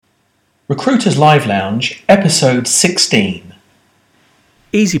Recruiters Live Lounge, Episode 16.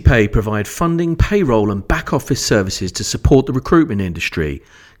 EasyPay provide funding, payroll and back office services to support the recruitment industry.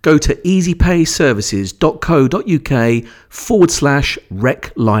 Go to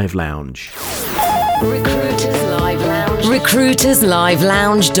easypayservices.co.uk/Rec Live Lounge. Recruiters Live Lounge.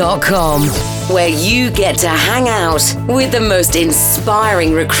 RecruitersLiveLounge.com, where you get to hang out with the most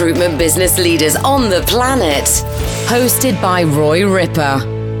inspiring recruitment business leaders on the planet. Hosted by Roy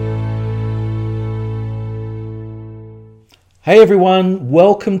Ripper. Hey everyone,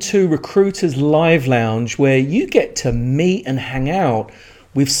 welcome to Recruiters Live Lounge, where you get to meet and hang out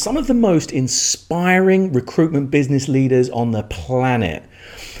with some of the most inspiring recruitment business leaders on the planet.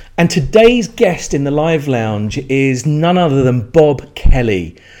 And today's guest in the Live Lounge is none other than Bob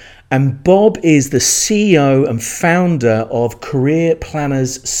Kelly. And Bob is the CEO and founder of Career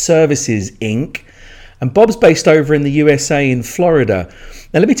Planners Services, Inc. And Bob's based over in the USA in Florida.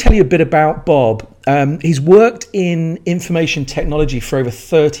 Now, let me tell you a bit about Bob. He's worked in information technology for over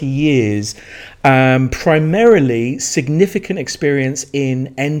 30 years, primarily significant experience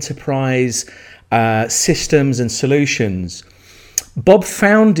in enterprise systems and solutions. Bob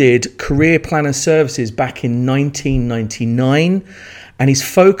founded Career Planner Services back in 1999, and his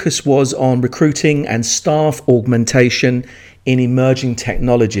focus was on recruiting and staff augmentation in emerging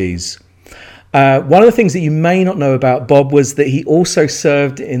technologies. One of the things that you may not know about Bob was that he also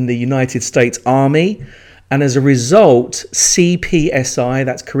served in the United States Army, and as a result, CPSI,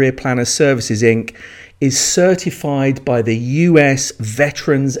 that's Career Planner Services Inc., is certified by the US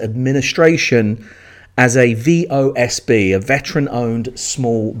Veterans Administration as a VOSB, a veteran-owned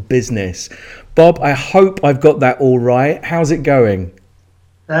small business. Bob, I hope I've got that all right. How's it going?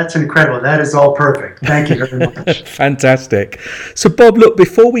 That's incredible. That is all perfect. Thank you very much. Fantastic. So, Bob, look,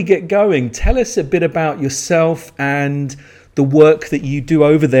 before we get going, tell us a bit about yourself and the work that you do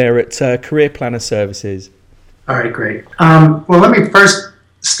over there at Career Planner Services. All right, great. Well, let me first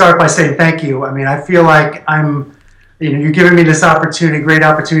start by saying thank you. I mean, I feel like you're giving me this opportunity, great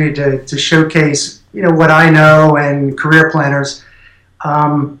opportunity to showcase, what I know and career planners.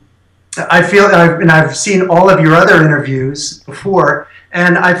 I feel, and I've seen all of your other interviews before,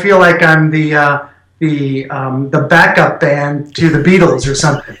 and I feel like I'm the backup band to the Beatles or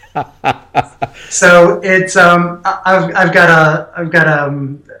something. So it's I've got a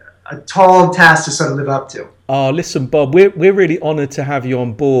tall task to sort of live up to. Oh, listen, Bob, we're really honoured to have you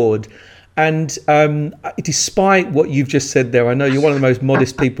on board. And despite what you've just said there, I know you're one of the most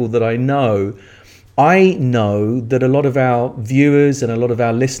modest people that I know. I know that a lot of our viewers and a lot of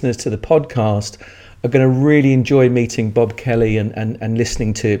our listeners to the podcast are going to really enjoy meeting Bob Kelly and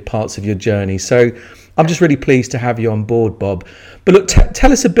listening to parts of your journey. So I'm just really pleased to have you on board, Bob. But look,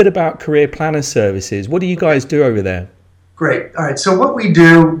 tell us a bit about Career Planner Services. What do you guys do over there? Great. All right. So what we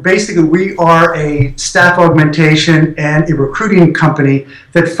do, basically, we are a staff augmentation and a recruiting company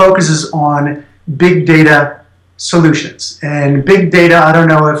that focuses on big data solutions. And big data, I don't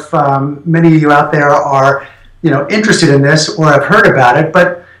know if many of you out there are, interested in this or have heard about it,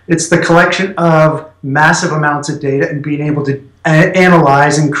 but it's the collection of massive amounts of data and being able to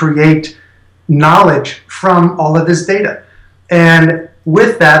analyze and create knowledge from all of this data. And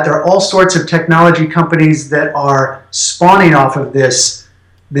with that, there are all sorts of technology companies that are spawning off of this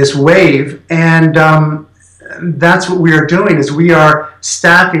wave. And that's what we are doing, is we are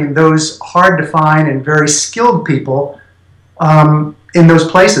staffing those hard to find and very skilled people in those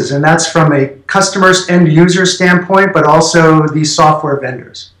places. And that's from a customer's end user standpoint, but also the software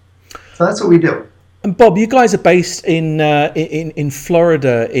vendors. So that's what we do. And Bob, you guys are based in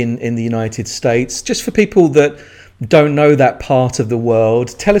Florida in the United States. Just for people that don't know that part of the world,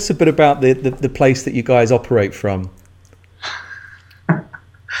 tell us a bit about the place that you guys operate from.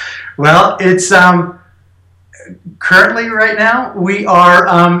 Well, it's currently right now we are.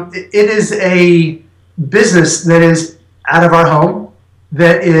 It is a business that is out of our home.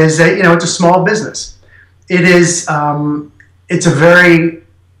 That is it's a small business. It is. It's a very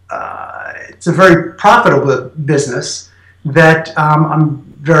profitable business that I'm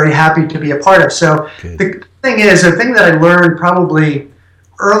very happy to be a part of. So Good. The thing that I learned probably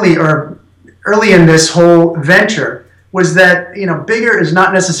early in this whole venture was that, bigger is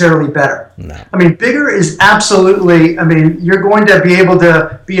not necessarily better. No. I mean, bigger is absolutely, you're going to be able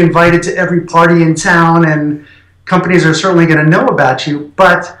to be invited to every party in town, and companies are certainly going to know about you,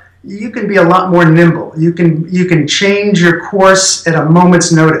 but you can be a lot more nimble. You can change your course at a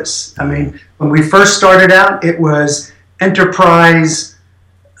moment's notice. I mean, when we first started out, it was enterprise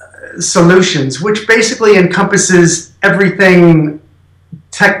solutions, which basically encompasses everything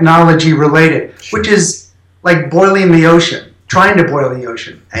technology related, which is like boiling the ocean. trying to boil the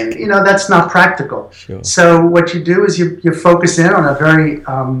ocean. And, that's not practical. Sure. So what you do is you focus in on a very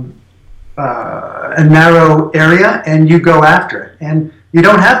a narrow area and you go after it. And you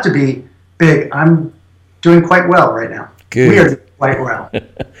don't have to be big. I'm doing quite well right now. Good. We are doing quite well.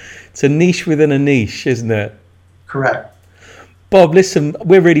 It's a niche within a niche, isn't it? Correct. Bob, listen,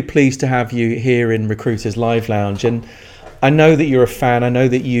 we're really pleased to have you here in Recruiters Live Lounge, and I know that you're a fan. I know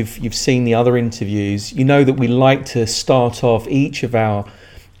that you've seen the other interviews. You know that we like to start off each of our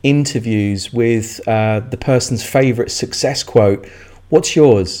interviews with the person's favorite success quote. What's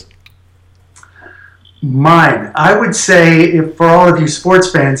yours? Mine, I would say, for all of you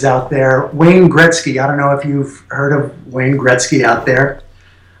sports fans out there, Wayne Gretzky. I don't know if you've heard of Wayne Gretzky out there.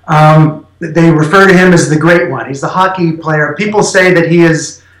 They refer to him as the Great One. He's the hockey player. People say that he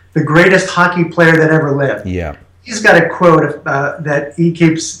is the greatest hockey player that ever lived. Yeah. He's got a quote that he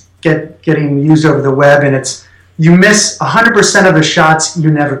keeps getting used over the web, and it's, "You miss 100% of the shots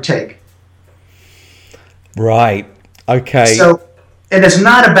you never take." Right. Okay. So, and it's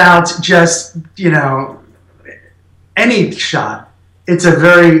not about just, any shot. It's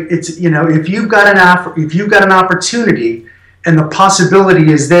if you've got an opportunity and the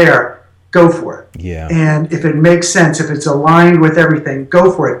possibility is there, go for it. Yeah. And if it makes sense, if it's aligned with everything,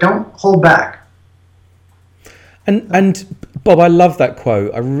 go for it. Don't hold back. And Bob, I love that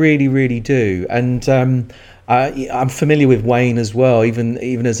quote. I really, really do. And I'm familiar with Wayne as well,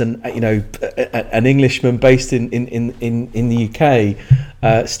 even as an Englishman based in the UK.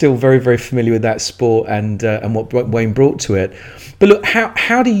 Still very, very familiar with that sport and what Wayne brought to it. But look,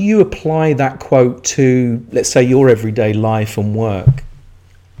 how do you apply that quote to, let's say, your everyday life and work?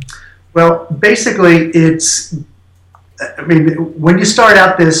 Well, basically, when you start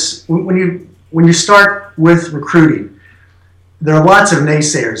out when you start with recruiting, there are lots of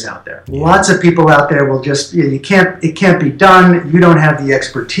naysayers out there. Yeah. Lots of people out there will just, it can't be done. You don't have the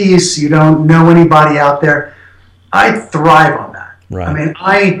expertise. You don't know anybody out there. I thrive on that. Right. I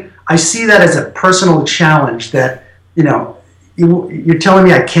mean, I see that as a personal challenge that, you're telling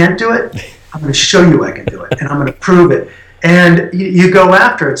me I can't do it. I'm going to show you I can do it, and I'm going to prove it. And you go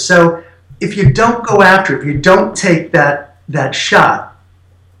after it. So if you don't go after it, if you don't take that shot,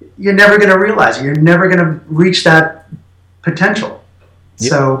 you're never going to realize it. You're never going to reach that potential. Yep.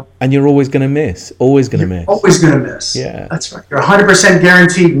 So, and you're always going to miss. Always going to miss. Always going to miss. Yeah. That's right. You're 100%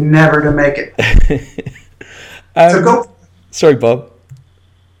 guaranteed never to make it. So go. Sorry, Bob.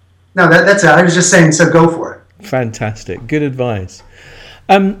 No, that's it. I was just saying, so go for it. Fantastic. Good advice.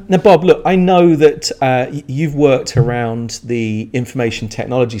 Now, Bob, look, I know that you've worked around the information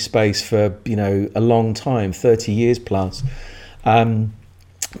technology space for, a long time, 30 years plus,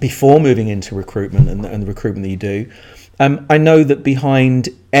 before moving into recruitment and the recruitment that you do. I know that behind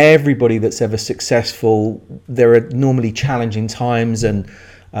everybody that's ever successful, there are normally challenging times and,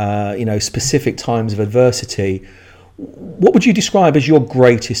 specific times of adversity. What would you describe as your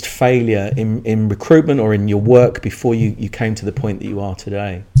greatest failure in recruitment or in your work before you came to the point that you are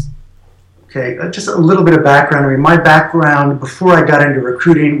today? Okay, just a little bit of background. I mean, my background before I got into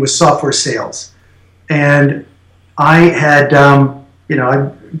recruiting was software sales. And I had,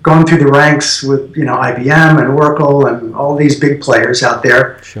 I'd gone through the ranks with, IBM and Oracle and all these big players out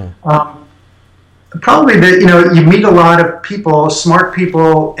there. Sure. Probably you meet a lot of people, smart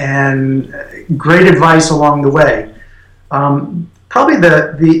people, and great advice along the way.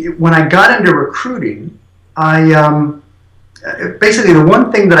 Probably when I got into recruiting, I basically the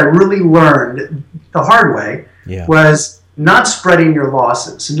one thing that I really learned the hard way was not spreading your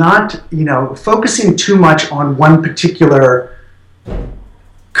losses, not focusing too much on one particular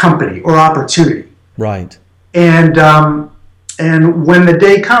company or opportunity. Right. And when the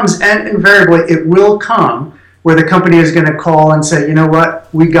day comes, and invariably it will come, where the company is going to call and say, you know what,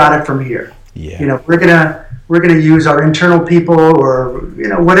 we got it from here. Yeah. We're gonna use our internal people, or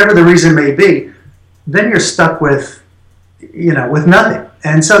whatever the reason may be. Then you're stuck with nothing.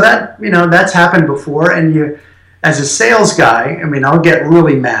 And so that that's happened before. And you, as a sales guy, I'll get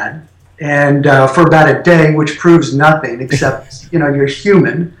really mad, and for about a day, which proves nothing except you're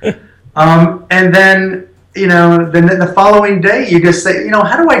human. And then the following day, you just say,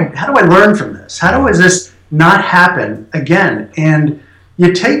 how do I learn from this? How does this not happen again? And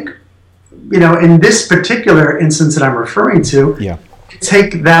you take, in this particular instance that I'm referring to,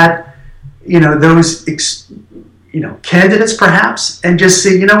 take that, those, candidates perhaps, and just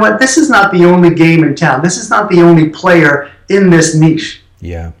say, what, this is not the only game in town. This is not the only player in this niche.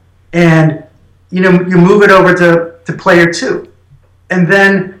 Yeah. And, you move it over to player two. And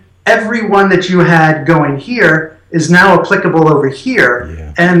then everyone that you had going here, is now applicable over here.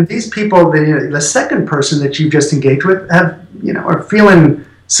 Yeah. And these people, the second person that you just engaged with, are feeling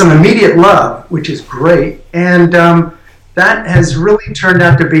some immediate love, which is great. And that has really turned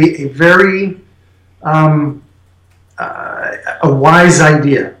out to be a very a wise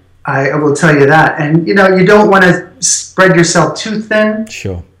idea. I will tell you that. And you don't want to spread yourself too thin.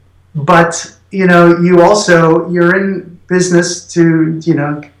 Sure. But you're in business to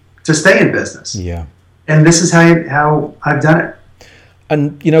stay in business. Yeah. And this is how I've done it.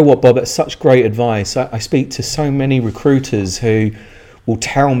 And you know what, Bob? That's such great advice. I speak to so many recruiters who will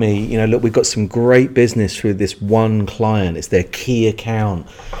tell me, look, we've got some great business with this one client. It's their key account.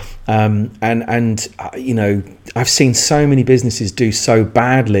 And I've seen so many businesses do so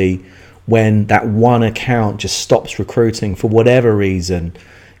badly when that one account just stops recruiting for whatever reason.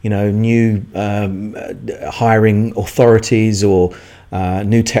 New hiring authorities or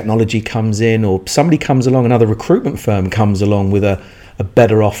new technology comes in, or somebody comes along, another recruitment firm comes along with a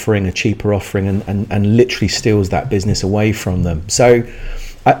better offering, a cheaper offering, and literally steals that business away from them. So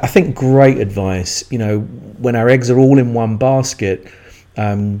I think great advice. When our eggs are all in one basket,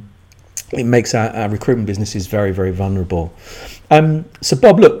 it makes our recruitment businesses very, very vulnerable. So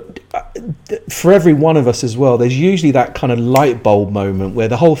Bob, look, for every one of us as well, there's usually that kind of light bulb moment where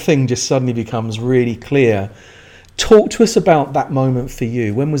the whole thing just suddenly becomes really clear. Talk to us about that moment for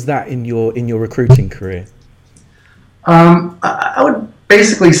you. When was that in your recruiting career? I would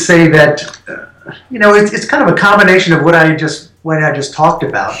basically say that it's kind of a combination of what I just talked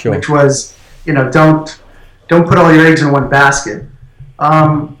about, sure. Which was don't put all your eggs in one basket.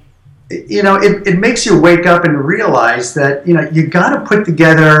 It makes you wake up and realize that you got to put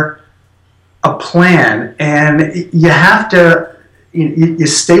together a plan, and you have to you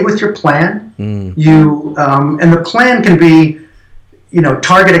stay with your plan. And the plan can be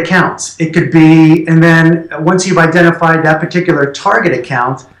target accounts. It could be, and then once you've identified that particular target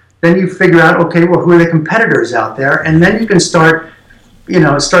account, then you figure out, okay, well, who are the competitors out there? And then you can start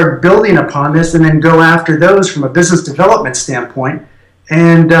building upon this and then go after those from a business development standpoint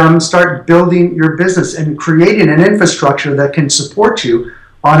and start building your business and creating an infrastructure that can support you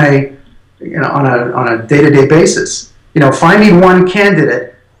on a day-to-day basis. Finding one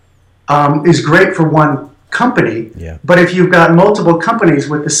candidate is great for one company, but if you've got multiple companies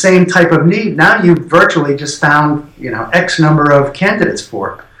with the same type of need, now you've virtually just found X number of candidates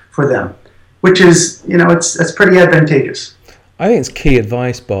for them, which is that's pretty advantageous. I think it's key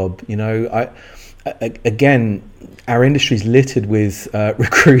advice, Bob. Again, our industry's littered with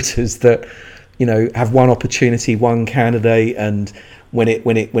recruiters that have one opportunity, one candidate, and when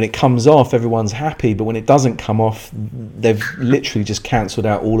it comes off, everyone's happy, but when it doesn't come off, they've literally just cancelled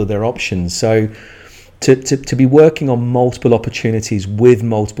out all of their options. So to be working on multiple opportunities with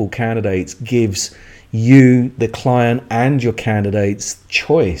multiple candidates gives you, the client, and your candidates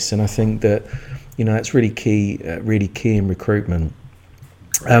choice, and I think that that's really key in recruitment.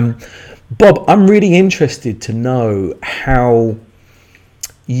 Bob, I'm really interested to know how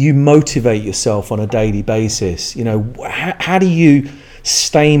you motivate yourself on a daily basis. How do you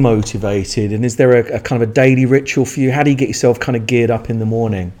stay motivated, and is there a kind of a daily ritual for you? How do you get yourself kind of geared up in the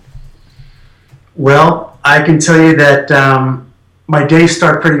morning? Well, I can tell you that my days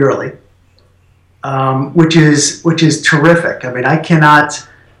start pretty early, which is terrific. I mean, I cannot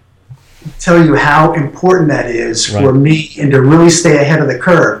tell you how important that is for me, and to really stay ahead of the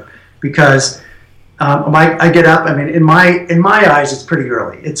curve, because I get up. I mean, in my eyes, it's pretty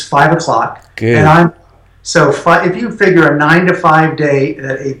early. It's 5 o'clock, Good. And if you figure a 9 to 5 day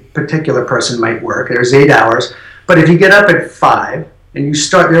that a particular person might work, there's 8 hours. But if you get up at 5 and you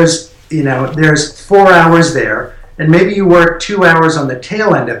start, there's 4 hours there, and maybe you work 2 hours on the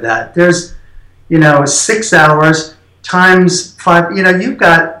tail end of that. There's 6 hours times 5. You've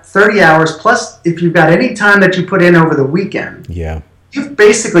got 30 hours plus if you've got any time that you put in over the weekend. Yeah. You've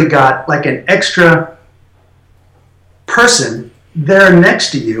basically got like an extra person there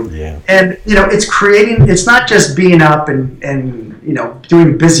next to you. Yeah. And it's not just being up and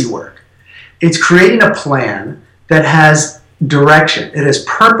doing busy work. It's creating a plan that has direction. It is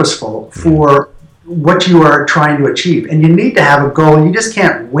purposeful for what you are trying to achieve. And you need to have a goal. You just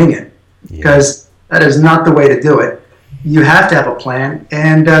can't wing it, because that is not the way to do it. You have to have a plan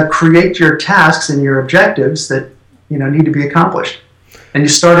and create your tasks and your objectives that need to be accomplished. And you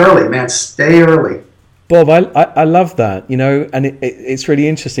start early, man. Stay early. Bob, I love that, and it's really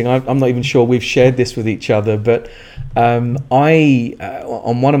interesting. I'm not even sure we've shared this with each other, but on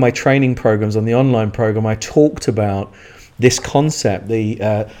one of my training programs, on the online program, I talked about this concept,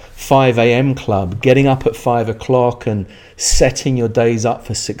 the 5 a.m. club, getting up at 5 o'clock and setting your days up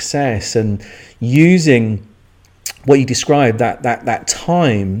for success, and using what you described, that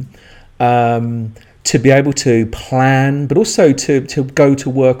time to be able to plan, but also to go to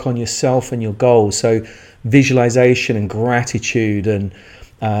work on yourself and your goals. So visualization and gratitude, and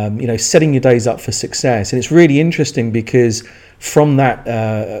setting your days up for success. And it's really interesting because from that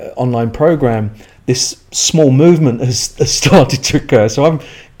online program, this small movement has started to occur. So I'm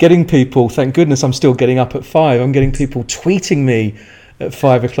getting people, thank goodness I'm still getting up at 5. I'm getting people tweeting me at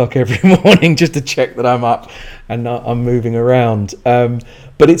 5 o'clock every morning just to check that I'm up and I'm moving around.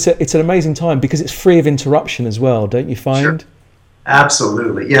 But it's an amazing time because it's free of interruption as well, don't you find? Sure.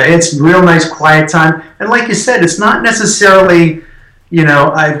 Absolutely. Yeah, it's real nice quiet time. And like you said, it's not necessarily,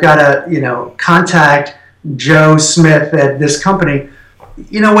 I've got to, contact Joe Smith at this company.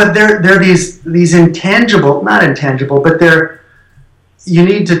 You know what, they're these not intangible, but you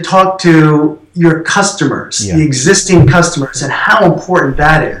need to talk to your customers, the existing customers, and how important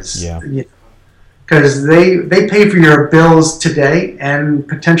that is. Yeah. Because they pay for your bills today and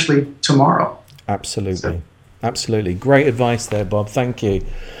potentially tomorrow. Absolutely. Absolutely. Great advice there, Bob. Thank you.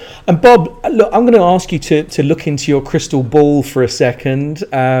 And Bob, look, I'm going to ask you to look into your crystal ball for a second,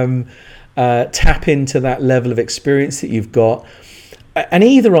 tap into that level of experience that you've got, and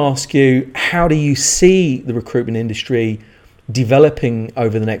either ask you, how do you see the recruitment industry developing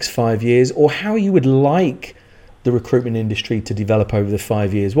over the next 5 years, or how you would like the recruitment industry to develop over the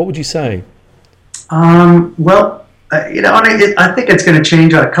 5 years? What would you say? I think it's going to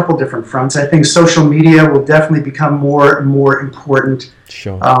change on a couple different fronts. I think social media will definitely become more and more important.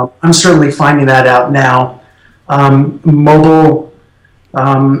 Sure. I'm certainly finding that out now. Mobile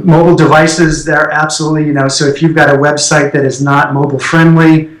devices, they're absolutely, so if you've got a website that is not mobile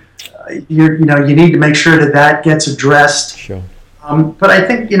friendly, you need to make sure that gets addressed. Sure. But I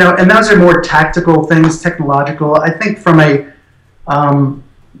think, and those are more tactical things, technological. I think from a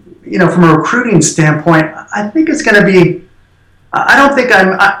recruiting standpoint, I think it's going to be, I don't think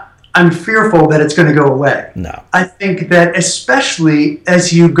I'm fearful that it's going to go away. No. I think that especially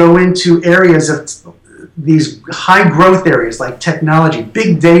as you go into areas of these high growth areas like technology,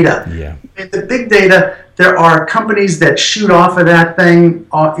 big data. Yeah. And the big data, there are companies that shoot off of that thing,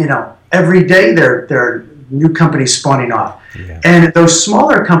 every day there are new companies spawning off. Yeah. And those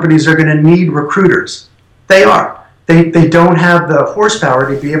smaller companies are going to need recruiters. They are. They don't have the horsepower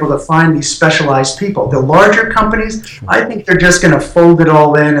to be able to find these specialized people. The larger companies, sure, I think they're just going to fold it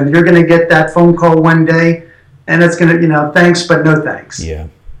all in, and you're going to get that phone call one day, and it's going to, thanks, but no thanks. Yeah.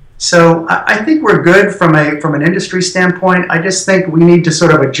 So I think we're good from an industry standpoint. I just think we need to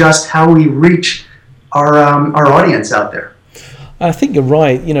sort of adjust how we reach our audience out there. I think you're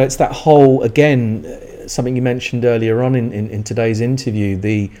right. It's that whole, again, something you mentioned earlier on in today's interview,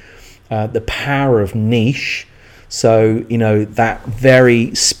 the power of niche. So, that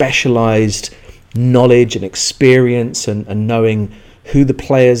very specialized knowledge and experience and knowing who the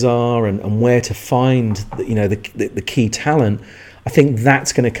players are and where to find, the key talent. I think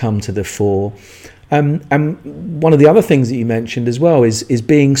that's going to come to the fore. And one of the other things that you mentioned as well is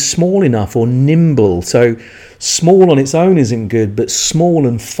being small enough or nimble. So small on its own isn't good, but small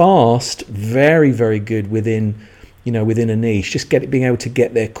and fast, very, very good within a niche. Just being able to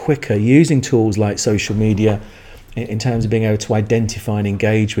get there quicker using tools like social media in terms of being able to identify and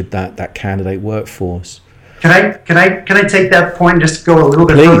engage with that candidate workforce. Can I take that point and just go a little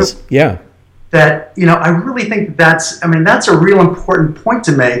bit further? Please, yeah. That, I really think that's a real important point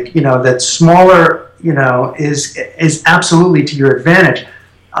to make, that smaller, is absolutely to your advantage.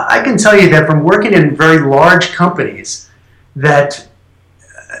 I can tell you that from working in very large companies that,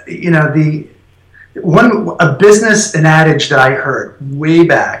 a business, an adage that I heard way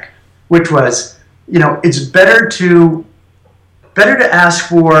back, which was, it's better to ask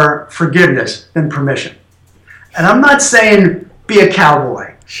for forgiveness than permission. And I'm not saying be a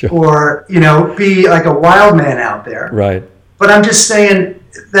cowboy, sure, or, be like a wild man out there. Right. But I'm just saying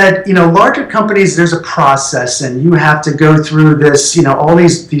that, larger companies, there's a process and you have to go through this, all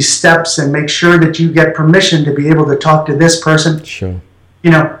these steps and make sure that you get permission to be able to talk to this person. Sure.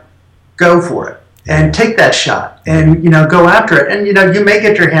 Go for it and take that shot and, go after it. And, you may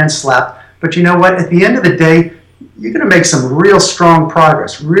get your hands slapped, but you know what? At the end of the day, you're going to make some real strong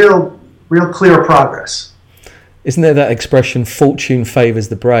progress, real clear progress. Isn't there that expression, fortune favors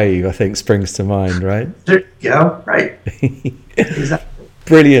the brave, I think springs to mind, right? There you go, right. Exactly.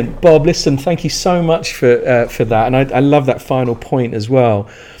 Brilliant. Bob, listen, thank you so much for that. And I love that final point as well.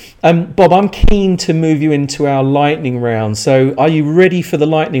 Bob, I'm keen to move you into our lightning round. So are you ready for the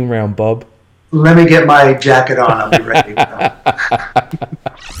lightning round, Bob? Let me get my jacket on. I'll be ready.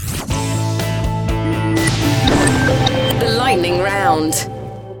 The lightning round.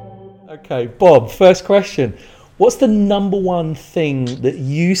 Okay, Bob, first question. What's the number one thing that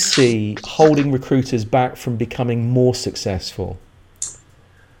you see holding recruiters back from becoming more successful?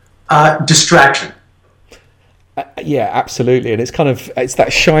 Distraction. Yeah, absolutely. And it's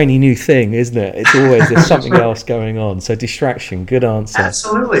that shiny new thing, isn't it? It's always, there's something else going on. So distraction, good answer.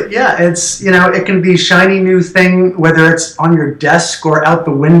 Absolutely. Yeah. It's, it can be shiny new thing, whether it's on your desk or out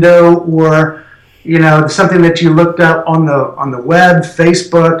the window, or, something that you looked up on the web,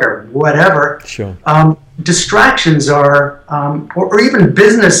 Facebook or whatever. Sure. Distractions are, or even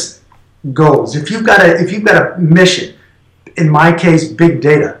business goals. If you've got a mission, in my case, big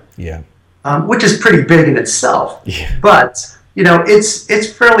data. Yeah. Which is pretty big in itself. Yeah. But,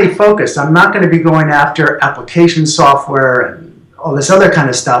 it's fairly focused. I'm not going to be going after application software and all this other kind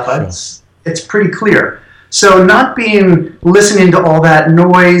of stuff. Sure. It's pretty clear. So not listening to all that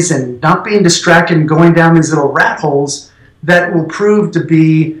noise and not being distracted and going down these little rat holes that will prove to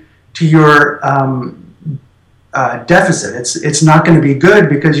be to your deficit. It's not going to be good,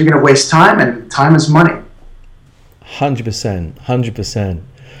 because you're going to waste time, and time is money. 100%.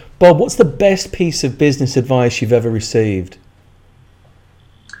 Bob, what's the best piece of business advice you've ever received?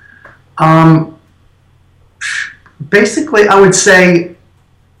 Basically, I would say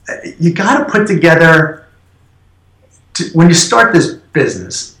you got to put together, when you start this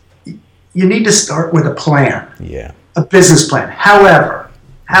business, you need to start with a plan. Yeah. A business plan. However,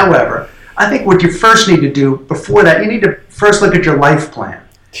 I think what you first need to do before that, you need to first look at your life plan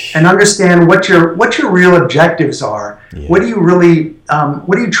and understand what your real objectives are. Yeah. What are you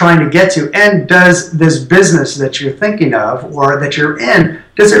trying to get to? And does this business that you're thinking of or that you're in,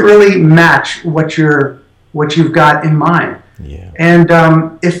 does it really match what you've got in mind? Yeah. And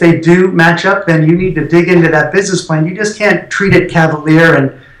if they do match up, then you need to dig into that business plan. You just can't treat it cavalier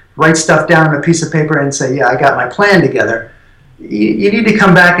and write stuff down on a piece of paper and say, yeah, I got my plan together. You need to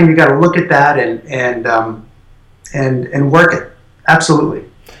come back and you got to look at that and work it. Absolutely.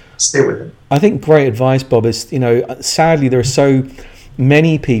 Stay with it. I think great advice, Bob, is, sadly there are so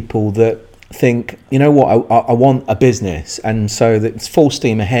many people that think, I want a business, and so that it's full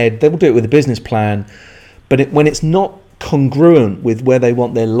steam ahead. They will do it with a business plan, but when it's not congruent with where they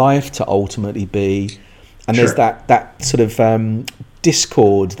want their life to ultimately be, and Sure. there's that sort of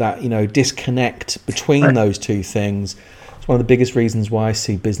discord, that disconnect between those two things. It's one of the biggest reasons why I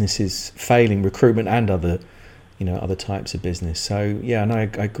see businesses failing, recruitment and other types of business. So yeah, and I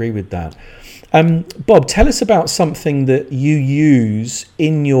agree with that. Bob, tell us about something that you use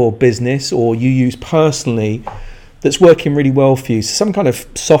in your business or you use personally that's working really well for you. So some kind of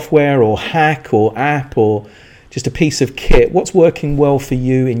software or hack or app or just a piece of kit. What's working well for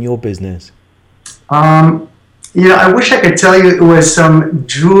you in your business? I wish I could tell you it was some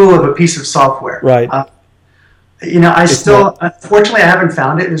jewel of a piece of software. Right. Unfortunately, I haven't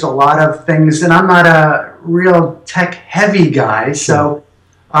found it. There's a lot of things, and I'm not a real tech-heavy guy. So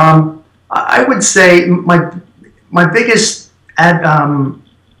I would say my biggest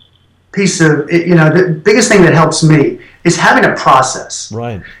piece of, the biggest thing that helps me is having a process.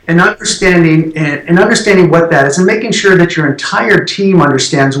 Right. And understanding what that is, and making sure that your entire team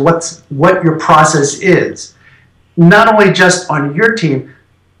understands what your process is. Not only just on your team,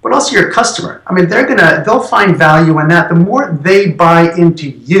 but also your customer. I mean, they'll find value in that. The more they buy into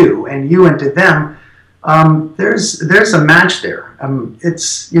you and you into them, there's a match there.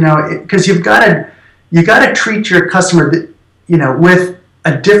 It's because you got to treat your customer, with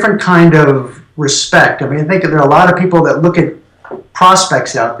a different kind of respect. I mean, I think there are a lot of people that look at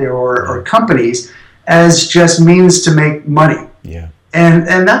prospects out there or companies as just means to make money. Yeah.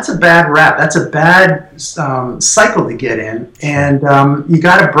 And that's a bad rap. That's a bad cycle to get in, and you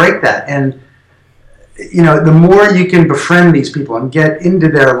got to break that. And the more you can befriend these people and get into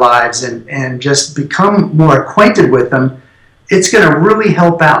their lives and just become more acquainted with them, it's going to really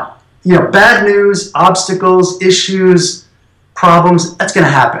help out. Bad news, obstacles, issues, problems, that's going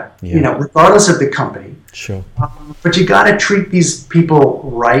to happen. Yeah. Regardless of the company. Sure. But you got to treat these people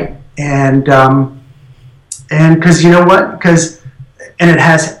right, and because you know what? And it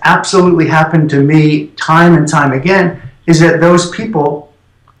has absolutely happened to me time and time again, is that those people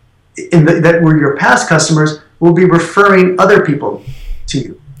that were your past customers will be referring other people to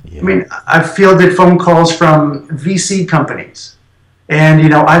you. Yeah. I mean, I've fielded phone calls from VC companies, and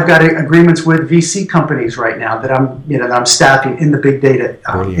I've got agreements with VC companies right now that I'm staffing in the big data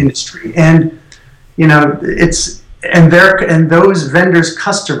industry, and and those vendors'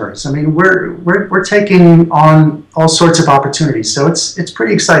 customers. I mean, we're taking on all sorts of opportunities, so it's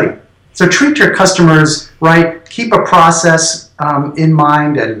pretty exciting. So treat your customers right, keep a process in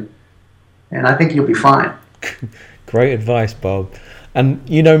mind, and I think you'll be fine. Great advice, Bob. And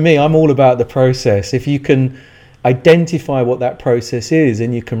me, I'm all about the process. If you can identify what that process is,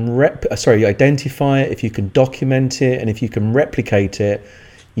 and you can identify it, if you can document it, and if you can replicate it,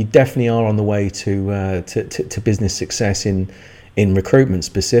 you definitely are on the way to business success in recruitment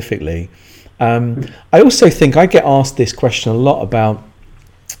specifically. I also think I get asked this question a lot about,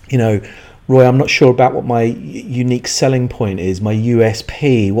 Roy, I'm not sure about what my unique selling point is, my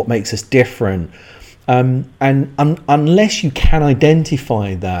USP, what makes us different. And unless you can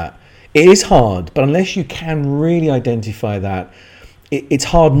identify that, it is hard, but unless you can really identify that, it's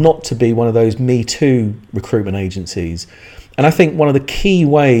hard not to be one of those Me Too recruitment agencies. And I think one of the key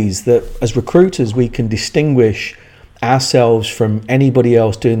ways that as recruiters we can distinguish ourselves from anybody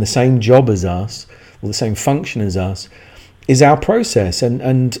else doing the same job as us or the same function as us is our process,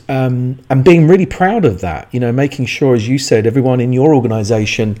 and being really proud of that, making sure, as you said, everyone in your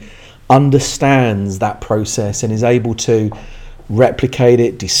organization understands that process and is able to replicate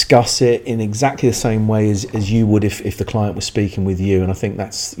it, discuss it in exactly the same way as you would if the client was speaking with you. And I think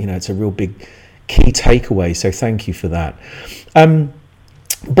that's, it's a real big key takeaway. So thank you for that.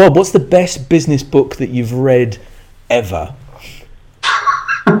 Bob, what's the best business book that you've read ever?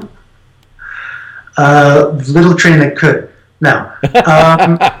 Little Train That Could. No.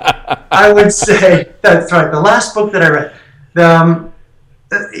 I would say, that's right, the last book that I read.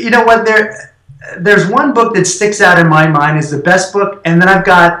 You know what, there's one book that sticks out in my mind as the best book, and then I've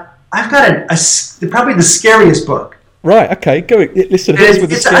got probably the scariest book. Right. Okay. Go. Listen. I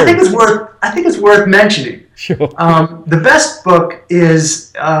think it's worth mentioning. Sure. The best book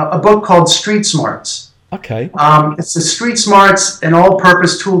is a book called Street Smarts. Okay. It's the Street Smarts, an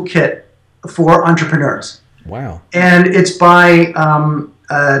all-purpose toolkit for entrepreneurs. Wow. And it's by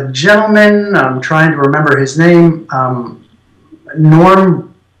a gentleman. I'm trying to remember his name.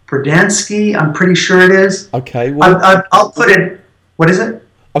 Norm Bradansky, I'm pretty sure it is. Okay. Well, I'll put it. What is it?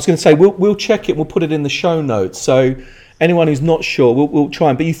 I was going to say we'll check it. We'll put it in the show notes. So anyone who's not sure, we'll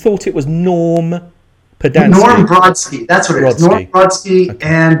try. But you thought it was Norm Bradansky. Norm Brodsky. That's what it is. Norm Brodsky. Okay.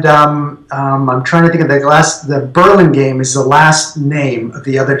 And I'm trying to think of the Berlin game is the last name of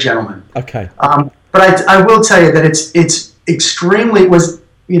the other gentleman. Okay. But I will tell you that it's extremely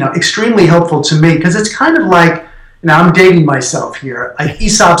helpful to me, because it's kind of like, now I'm dating myself here, like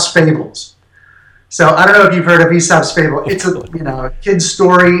Aesop's Fables. So I don't know if you've heard of Aesop's Fable. It's a kid's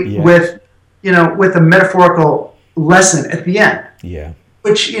story with a metaphorical lesson at the end. Yeah.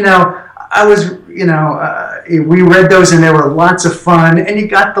 Which we read those and they were lots of fun, and you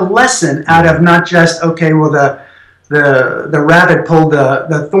got the lesson out of not just the rabbit pulled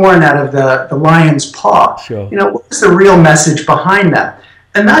the thorn out of the lion's paw. Sure. What was the real message behind that?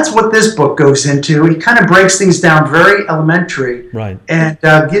 And that's what this book goes into. He kind of breaks things down very elementary, right, and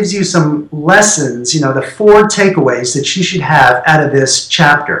gives you some lessons, the 4 takeaways that you should have out of this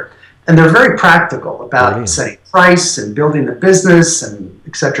chapter. And they're very practical about setting price and building the business and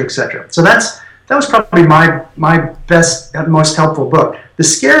et cetera, et cetera. So that was probably my best, most helpful book. The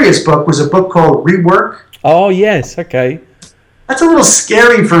scariest book was a book called Rework. Oh, yes. Okay. That's a little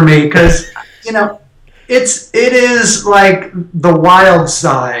scary for me because, it is like the wild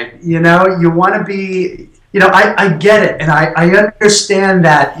side, you want to be, I get it. And I understand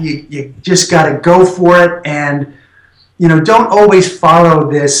that you just got to go for it. And, don't always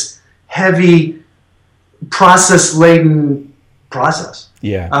follow this heavy process-laden process.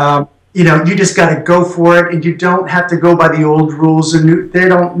 Yeah. You just got to go for it, and you don't have to go by the old rules, and they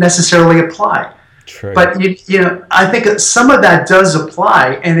don't necessarily apply. True. But, I think some of that does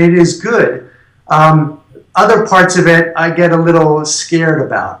apply, and it is good. Other parts of it I get a little scared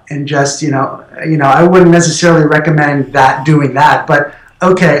about, and just I wouldn't necessarily recommend doing that. But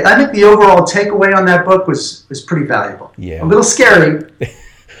okay, I think the overall takeaway on that book was pretty valuable. Yeah, a little scary.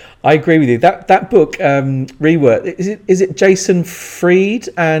 I agree with you. That book, Rework, is it Jason Fried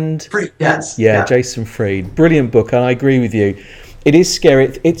and Fried, yes, yeah, Jason Fried, brilliant book, and I agree with you. It is scary.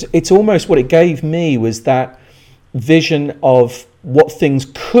 It's almost what it gave me was that vision of what things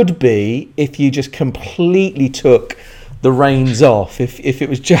could be if you just completely took the reins off. If it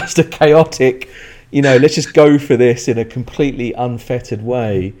was just a chaotic, let's just go for this in a completely unfettered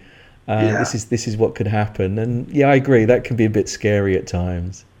way. This is what could happen. And I agree, that can be a bit scary at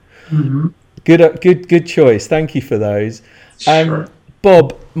times. Mm-hmm. Good choice. Thank you for those. Sure.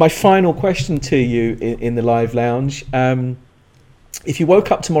 Bob, my final question to you in the Live Lounge. If you woke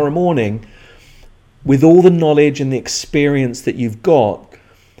up tomorrow morning with all the knowledge and the experience that you've got,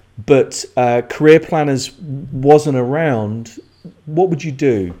 but Career Planners wasn't around, what would you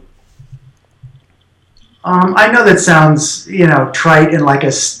do? I know that sounds, trite and like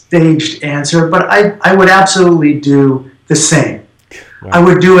a staged answer, but I would absolutely do the same. Wow. I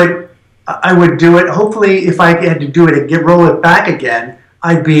would do it I would do it. Hopefully, if I had to do it and roll it back again,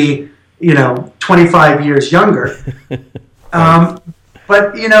 I'd be, 25 years younger.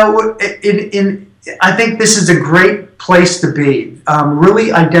 But I think this is a great place to be.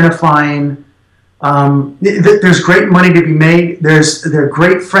 Really identifying. There's great money to be made. There are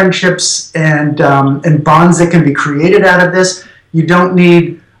great friendships and bonds that can be created out of this. You don't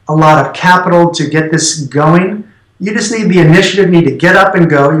need a lot of capital to get this going. You just need the initiative. Need to get up and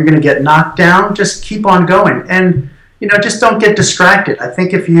go. You're going to get knocked down. Just keep on going, and just don't get distracted. I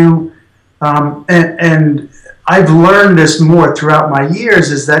think if you and I've learned this more throughout my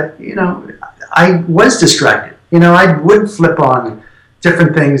years is that I was distracted. I would flip on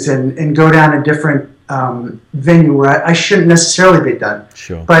different things and go down a different venue where I shouldn't necessarily be done.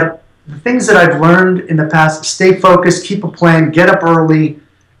 Sure. But the things that I've learned in the past: stay focused, keep a plan, get up early,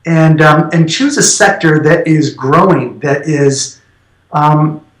 and choose a sector that is growing, that is,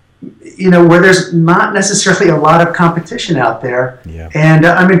 where there's not necessarily a lot of competition out there. Yeah.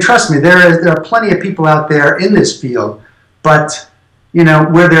 And trust me, there are plenty of people out there in this field, but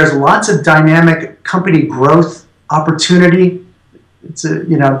where there's lots of dynamic company growth opportunity,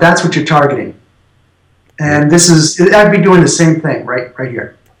 that's what you're targeting. And I'd be doing the same thing right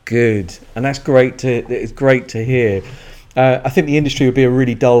here. Good, and that's great. It's great to hear. I think the industry would be a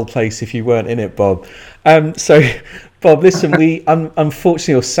really dull place if you weren't in it, Bob. So, Bob, listen, we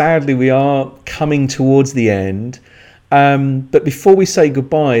unfortunately or sadly we are coming towards the end. But before we say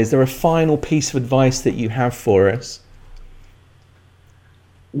goodbye, is there a final piece of advice that you have for us?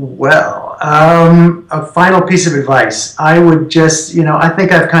 Well, a final piece of advice. I would just, I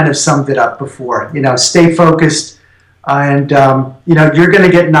think I've kind of summed it up before. Stay focused, and you're going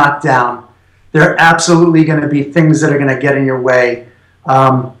to get knocked down. There are absolutely going to be things that are going to get in your way.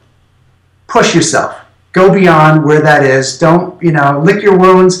 Push yourself. Go beyond where that is. Don't, lick your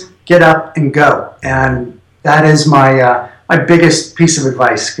wounds, get up and go. And that is my biggest piece of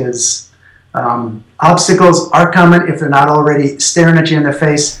advice, because obstacles are coming. If they're not already staring at you in the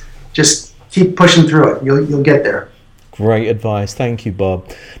face, just keep pushing through it. You'll get there. Great advice. Thank you, Bob.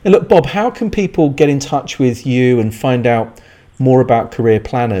 Now, look, Bob, how can people get in touch with you and find out more about Career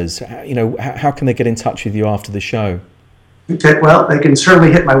Planners? How can they get in touch with you after the show? Okay, well, they can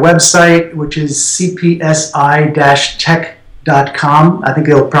certainly hit my website, which is cpsi-tech.com. I think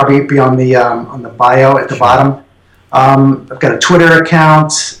it'll probably be on the bio at the bottom. I've got a Twitter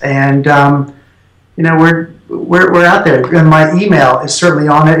account, and we're out there. And my email is certainly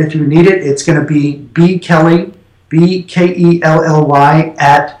on it if you need it. It's going to be bkelly, BKELLY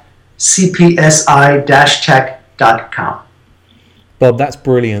at cpsi-tech.com. Bob, that's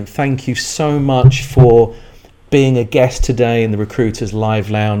brilliant. Thank you so much for being a guest today in the Recruiters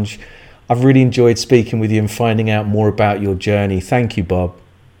Live Lounge. I've really enjoyed speaking with you and finding out more about your journey. Thank you, Bob.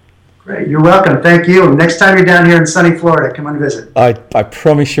 Great. You're welcome. Thank you. And next time you're down here in sunny Florida, come and visit. I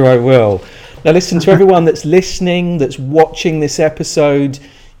promise you I will. Now, listen, to everyone that's listening, that's watching this episode,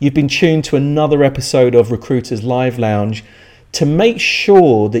 you've been tuned to another episode of Recruiters Live Lounge. To make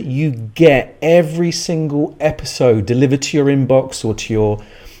sure that you get every single episode delivered to your inbox or to your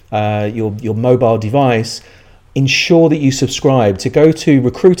mobile device, ensure that you subscribe. To go to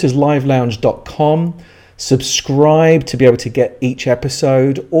recruiterslivelounge.com, subscribe to be able to get each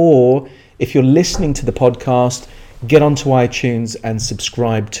episode, or if you're listening to the podcast, get onto iTunes and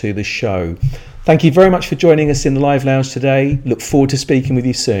subscribe to the show. Thank you very much for joining us in the Live Lounge today. Look forward to speaking with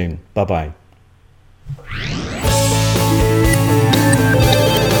you soon. Bye-bye.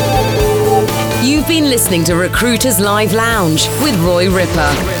 You've been listening to Recruiters Live Lounge with Roy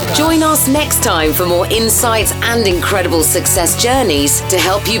Ripper. Join us next time for more insights and incredible success journeys to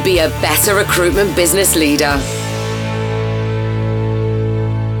help you be a better recruitment business leader.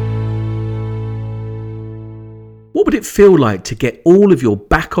 What would it feel like to get all of your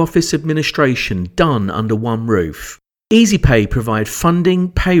back office administration done under one roof? EasyPay provide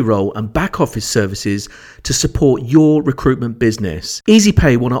funding, payroll and back office services to support your recruitment business.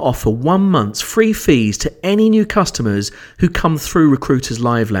 EasyPay want to offer 1 month's free fees to any new customers who come through Recruiters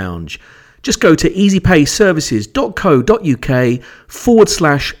Live Lounge. Just go to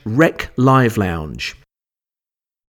easypayservices.co.uk/RecLiveLounge.